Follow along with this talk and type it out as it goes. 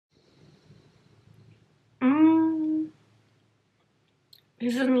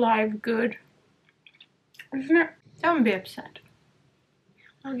Isn't life good? Isn't it? Don't be upset.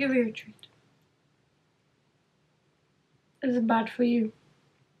 I'll give you a treat. Is it bad for you?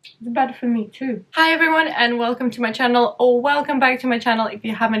 It's bad for me too. Hi everyone and welcome to my channel, or welcome back to my channel if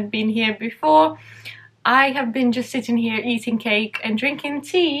you haven't been here before. I have been just sitting here eating cake and drinking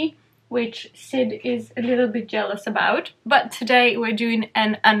tea, which Sid is a little bit jealous about. But today we're doing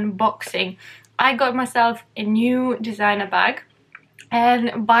an unboxing. I got myself a new designer bag,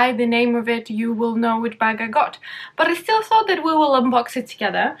 and by the name of it you will know which bag I got. But I still thought that we will unbox it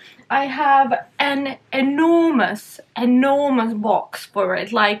together. I have an enormous box for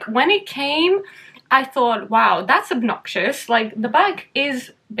it. Like, when it came, I thought, wow, that's obnoxious. Like, the bag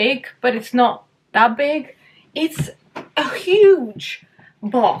is big, but it's not that big. It's a huge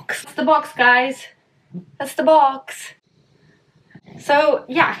box. That's the box, guys. That's the box. So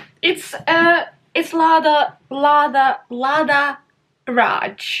yeah, it's rather large.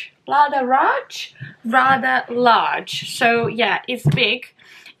 So yeah, it's big,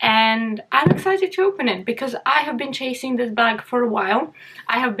 and I'm excited to open it because I have been chasing this bag for a while.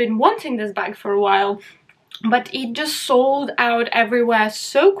 I have been wanting this bag for a while, but it just sold out everywhere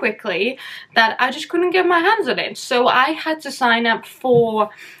so quickly that I just couldn't get my hands on it. So I had to sign up for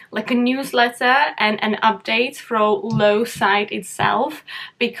like a newsletter and an update from LOEWE site itself,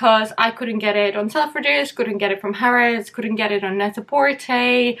 because I couldn't get it on Selfridges, couldn't get it from Harrods, couldn't get it on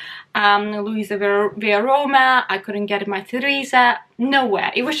Net-a-Porter, Louisa via Roma, I couldn't get it my Teresa,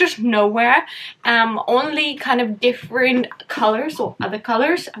 nowhere. It was just nowhere. Only kind of different colors or other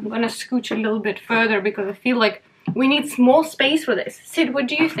colors. I'm gonna scooch a little bit further because I feel like we need small space for this. Sid, what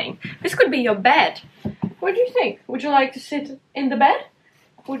do you think? This could be your bed. What do you think? Would you like to sit in the bed?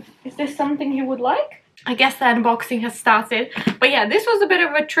 Is this something you would like? I guess the unboxing has started. But yeah, this was a bit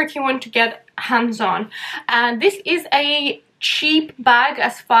of a tricky one to get hands on. And this is a cheap bag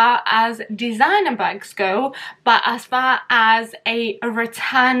as far as designer bags go, but as far as a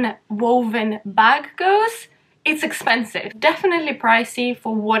rattan woven bag goes, it's expensive. Definitely pricey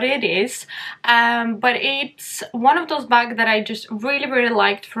for what it is, but it's one of those bags that I just really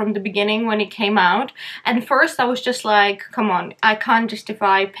liked from the beginning when it came out. And first I was just like, come on, I can't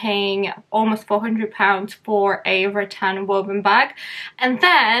justify paying almost £400 for a rattan woven bag. And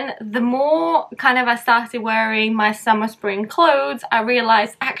then the more kind of I started wearing my summer spring clothes, I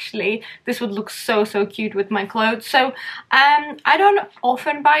realized actually this would look so cute with my clothes. So I don't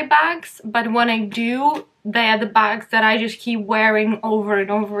often buy bags, but when I do, they are the bags that I just keep wearing over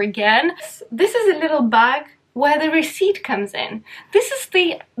and over again. This is a little bag where the receipt comes in. This is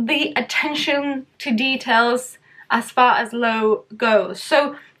the attention to details as far as LOEWE goes.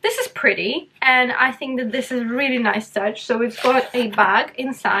 So this is pretty, and I think that this is a really nice touch. So it's got a bag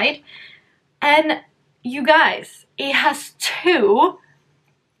inside, and you guys, it has 2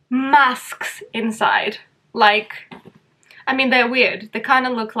 masks inside. Like, I mean, they're weird. They kind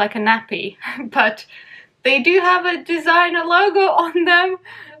of look like a nappy, but they do have a designer logo on them.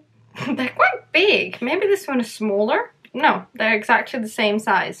 They're quite big. Maybe this one is smaller. No, they're exactly the same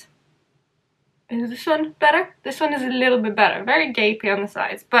size. Is this one better? This one is a little bit better. Very gapey on the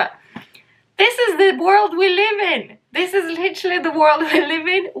sides. But this is the world we live in. This is literally the world we live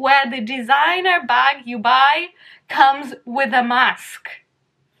in, where the designer bag you buy comes with a mask.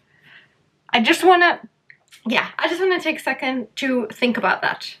 I just want to take a second to think about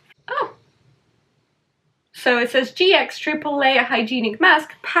that. Oh. So it says GX triple layer hygienic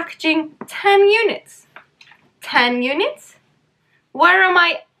mask, packaging 10 units. 10 units? Where are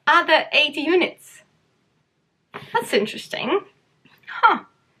my other 8 units? That's interesting. Huh.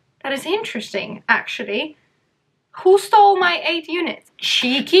 That is interesting, actually. Who stole my 8 units?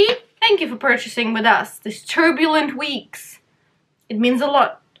 Cheeky? Thank you for purchasing with us these turbulent weeks. It means a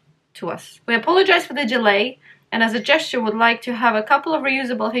lot to us. We apologize for the delay, and as a gesture would like to have a couple of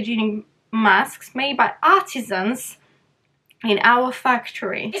reusable hygienic masks made by artisans in our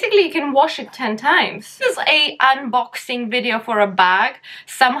factory. Basically, you can wash it 10 times. This is a unboxing video for a bag.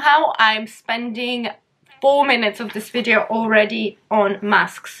 Somehow I'm spending 4 minutes of this video already on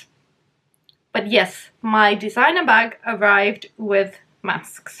masks. But yes, my designer bag arrived with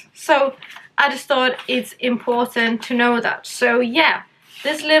masks. So I just thought it's important to know that. So yeah,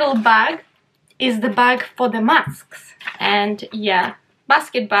 this little bag is the bag for the masks. And yeah,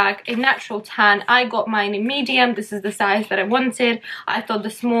 basket bag, a natural tan. I got mine in medium. This is the size that I wanted. I thought the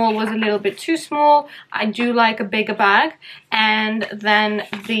small was a little bit too small. I do like a bigger bag, and then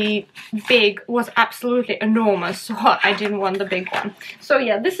the big was absolutely enormous, so I didn't want the big one. So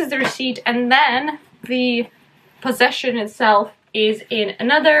yeah, this is the receipt, and then the possession itself is in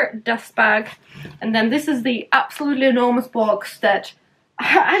another dust bag, and then this is the absolutely enormous box that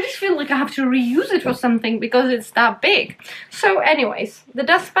I just feel like I have to reuse it or something because it's that big. So anyways, the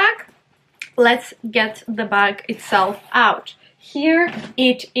dust bag, let's get the bag itself out. Here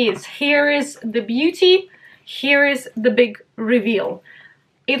it is. Here is the beauty. Here is the big reveal.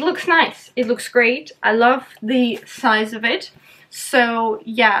 It looks nice. It looks great. I love the size of it. So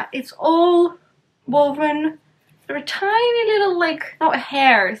yeah, it's all woven. There are tiny little, like, not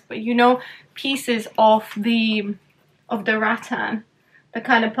hairs, but you know, pieces of the rattan that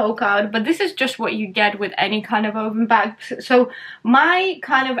kind of poke out, but this is just what you get with any kind of woven bag. So my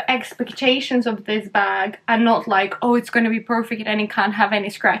kind of expectations of this bag are not like, oh, it's going to be perfect and it can't have any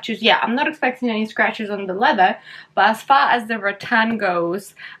scratches. Yeah, I'm not expecting any scratches on the leather, but as far as the rattan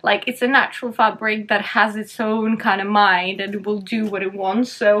goes, like, it's a natural fabric that has its own kind of mind and it will do what it wants.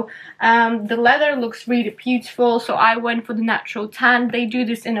 So the leather looks really beautiful, so I went for the natural tan. They do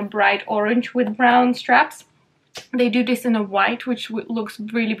this in a bright orange with brown straps. They do this in a white, which looks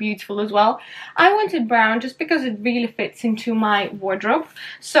really beautiful as well. I wanted brown just because it really fits into my wardrobe.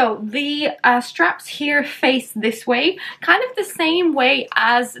 So the straps here face this way, kind of the same way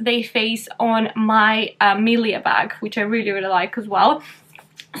as they face on my Milia bag, which I really, really like as well.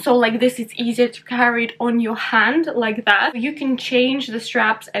 So like this, it's easier to carry it on your hand like that. You can change the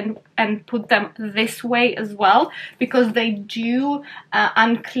straps and put them this way as well, because they do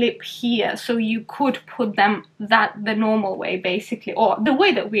unclip here. So you could put them the normal way basically, or the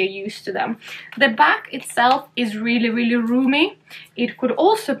way that we're used to them. The back itself is really, really roomy. It could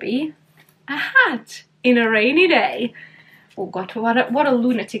also be a hat in a rainy day. Oh god, what a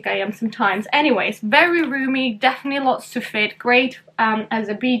lunatic I am sometimes. Anyways, very roomy, definitely lots to fit. Great as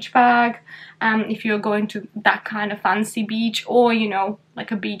a beach bag, if you're going to that kind of fancy beach, or you know,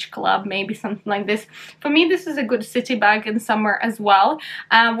 like a beach club, maybe something like this. For me, this is a good city bag in summer as well.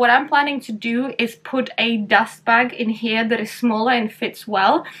 What I'm planning to do is put a dust bag in here that is smaller and fits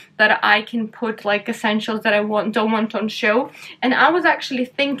well, that I can put like essentials that I don't want on show. And I was actually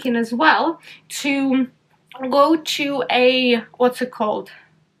thinking as well to go to a, what's it called,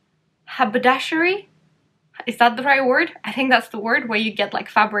 haberdashery? Is that the right word? I think that's the word, where you get like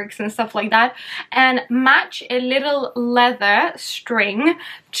fabrics and stuff like that, and match a little leather string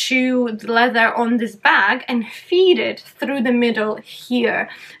to the leather on this bag and feed it through the middle here,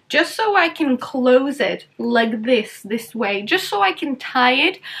 just so I can close it like this way, just so I can tie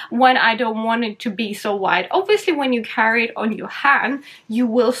it when I don't want it to be so wide. Obviously when you carry it on your hand, you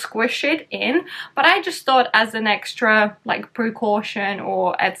will squish it in, but I just thought as an extra like precaution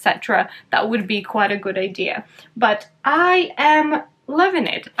or etc, that would be quite a good idea. But I am loving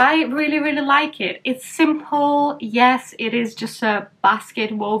it. I really, really like it. It's simple. Yes, it is just a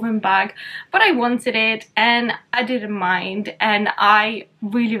basket woven bag, but I wanted it and I didn't mind, and I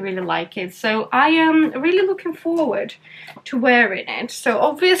really, really like it. So I am really looking forward to wearing it. So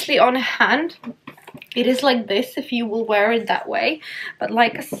obviously on hand, it is like this if you will wear it that way. But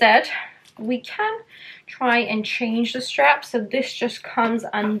like I said, we can try and change the strap. So this just comes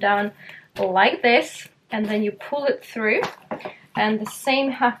undone like this, and then you pull it through. And the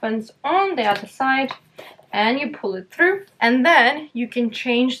same happens on the other side, and you pull it through, and then you can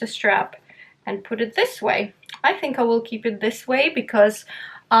change the strap and put it this way. I think I will keep it this way because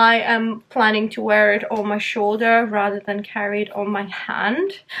I am planning to wear it on my shoulder rather than carry it on my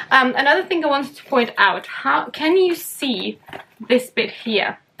hand. Another thing I wanted to point out, how can you see this bit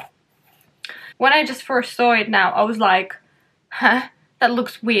here? When I just first saw it now, I was like, huh? That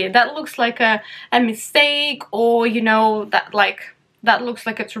looks weird. That looks like a mistake, or you know, that looks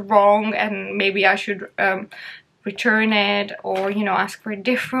like it's wrong and maybe I should return it, or you know, ask for a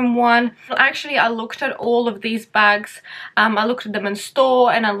different one. Actually, I looked at all of these bags. I looked at them in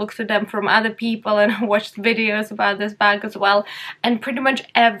store, and I looked at them from other people, and I watched videos about this bag as well, and pretty much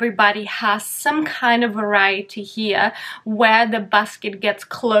everybody has some kind of variety here where the basket gets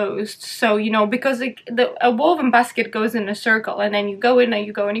closed. So you know, because a woven basket goes in a circle, and then you go in and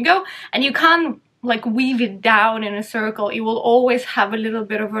you go and you go, and you can't like weave it down in a circle. It will always have a little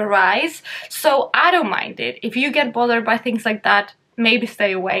bit of a rise. So I don't mind it. If you get bothered by things like that, maybe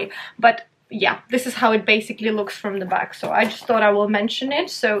stay away. But yeah, this is how it basically looks from the back. So I just thought I will mention it.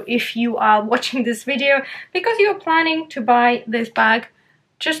 So if you are watching this video because you're planning to buy this bag,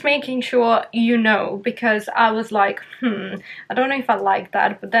 just making sure you know, because I was like, I don't know if I like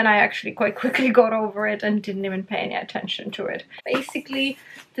that, but then I actually quite quickly got over it and didn't even pay any attention to it. Basically,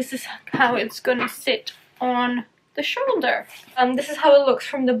 this is how it's gonna sit on the shoulder. This is how it looks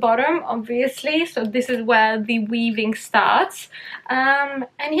from the bottom, obviously. So this is where the weaving starts. And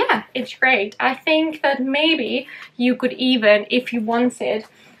yeah, it's great. I think that maybe you could even, if you wanted,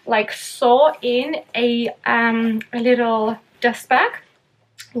 like sew in a little dust bag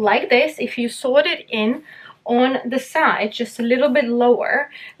like this, if you sewed it in on the side just a little bit lower,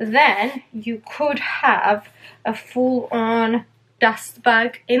 then you could have a full-on dust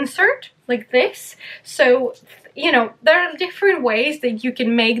bag insert like this. So you know, there are different ways that you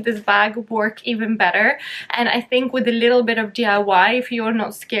can make this bag work even better, and I think with a little bit of DIY, if you're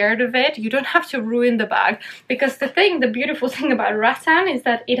not scared of it, you don't have to ruin the bag. Because the beautiful thing about rattan is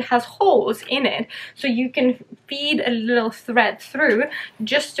that it has holes in it, so you can feed a little thread through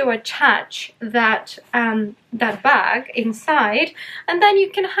just to attach that that bag inside, and then you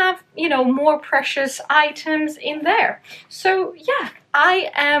can have, you know, more precious items in there. So yeah, I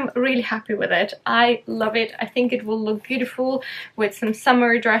am really happy with it. I love it. I think it will look beautiful with some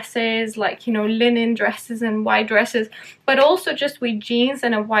summer dresses, like, you know, linen dresses and white dresses, but also just with jeans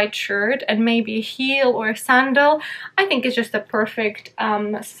and a white shirt and maybe a heel or a sandal. I think it's just a perfect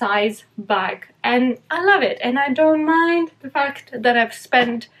size bag, and I love it, and I don't mind the fact that I've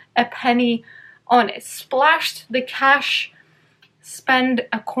spent a penny on it. Splashed the cash, spend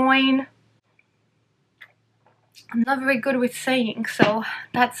a coin. I'm not very good with saying, so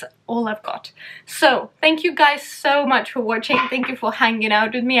that's all I've got. So thank you guys so much for watching. Thank you for hanging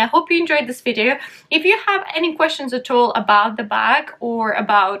out with me. I hope you enjoyed this video. If you have any questions at all about the bag, or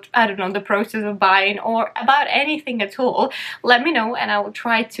about, I don't know, the process of buying, or about anything at all, let me know and I will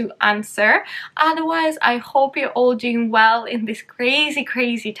try to answer. Otherwise, I hope you're all doing well in these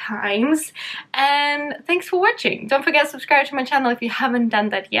crazy times, and thanks for watching. Don't forget to subscribe to my channel if you haven't done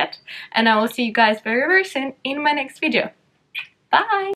that yet, and I will see you guys very soon in my next video. Bye!